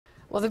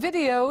Well, the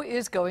video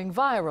is going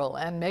viral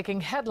and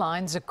making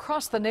headlines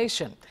across the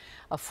nation.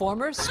 A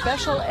former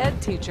special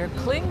ed teacher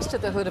clings to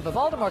the hood of a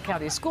Baltimore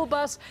County school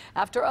bus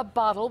after a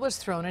bottle was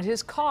thrown at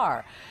his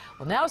car.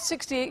 Well, now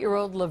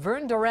 68-year-old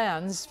Leverne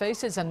Doran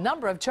faces a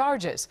number of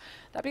charges.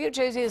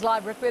 WJZ's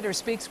live Rick Ritter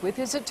speaks with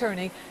his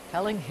attorney,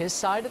 telling his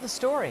side of the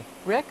story.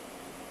 Rick?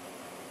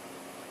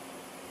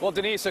 Well,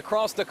 Denise,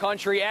 across the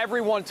country,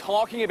 everyone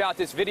talking about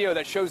this video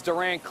that shows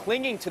Doran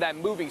clinging to that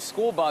moving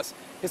school bus.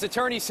 His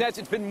attorney says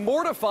it's been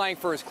mortifying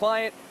for his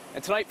client.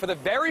 And tonight, for the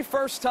very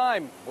first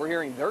time, we're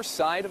hearing their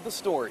side of the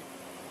story.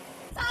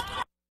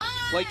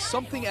 Like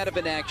something out of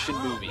an action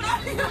movie.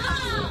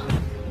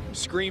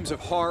 Screams of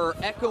horror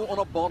echo on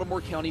a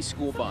Baltimore County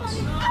school bus.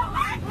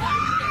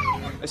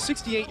 A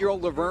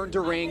 68-year-old Leverne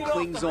Doran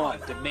clings on,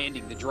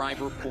 demanding the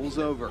driver pulls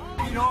over.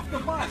 Get off the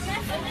bus!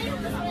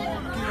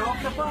 Get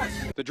off the bus!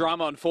 The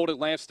drama unfolded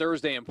last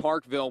Thursday in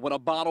Parkville when a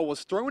bottle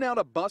was thrown out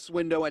a bus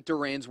window at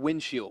Doran's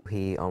windshield.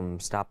 He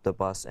stopped the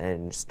bus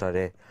and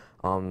started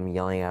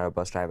yelling at our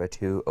bus driver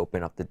to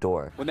open up the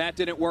door. When that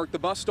didn't work, the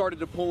bus started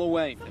to pull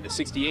away, and the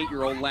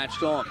 68-year-old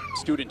latched on.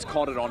 Students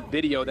caught it on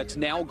video that's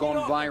now gone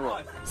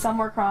viral. Some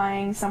were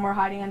crying, some were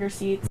hiding under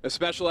seats. A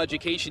special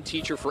education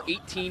teacher for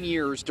 18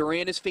 years,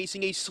 Doran is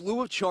facing a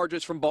slew of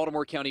charges from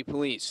Baltimore County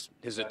Police.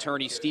 His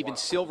attorney, Stephen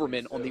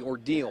Silverman, on the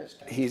ordeal.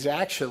 He's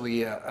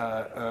actually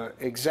an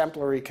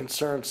exemplary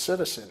concerned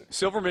citizen.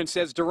 Silverman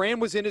says Doran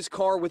was in his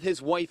car with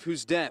his wife,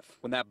 who's deaf,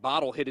 when that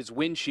bottle hit his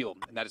windshield,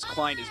 and that his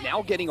client is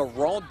now getting a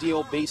raw deal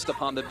based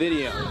upon the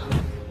video.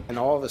 And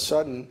all of a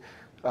sudden,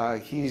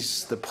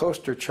 he's the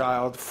poster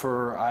child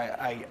for,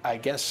 I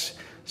guess,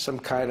 some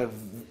kind of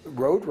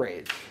road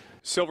rage.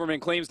 Silverman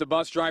claims the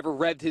bus driver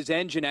revved his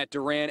engine at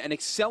Doran and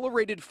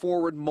accelerated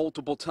forward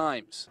multiple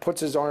times.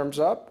 Puts his arms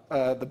up.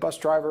 The bus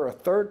driver a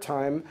third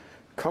time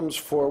comes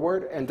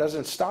forward and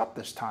doesn't stop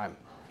this time.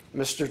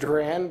 Mr.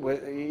 Doran,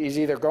 he's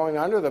either going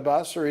under the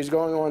bus or he's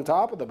going on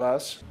top of the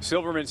bus.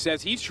 Silverman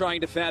says he's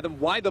trying to fathom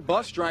why the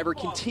bus driver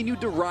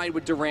continued to ride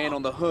with Doran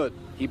on the hood.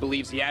 He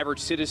believes the average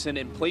citizen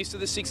in place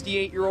of the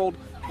 68-year-old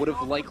would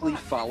have likely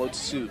followed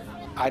suit.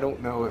 I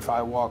don't know if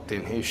I walked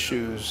in his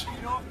shoes,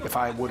 if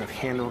I would have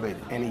handled it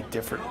any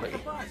differently.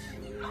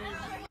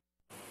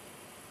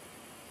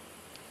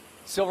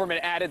 Silverman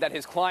added that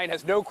his client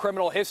has no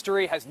criminal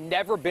history, has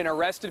never been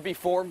arrested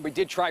before. We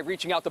did try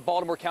reaching out to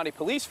Baltimore County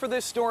Police for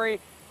this story,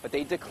 but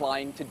they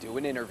declined to do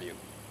an interview.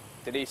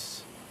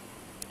 Denise.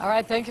 All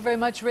right, thank you very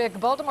much, Rick.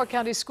 Baltimore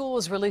County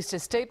Schools released a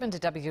statement to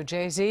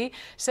WJZ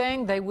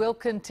saying they will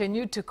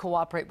continue to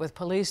cooperate with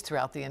police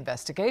throughout the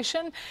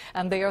investigation,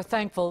 and they are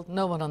thankful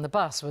no one on the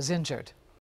bus was injured.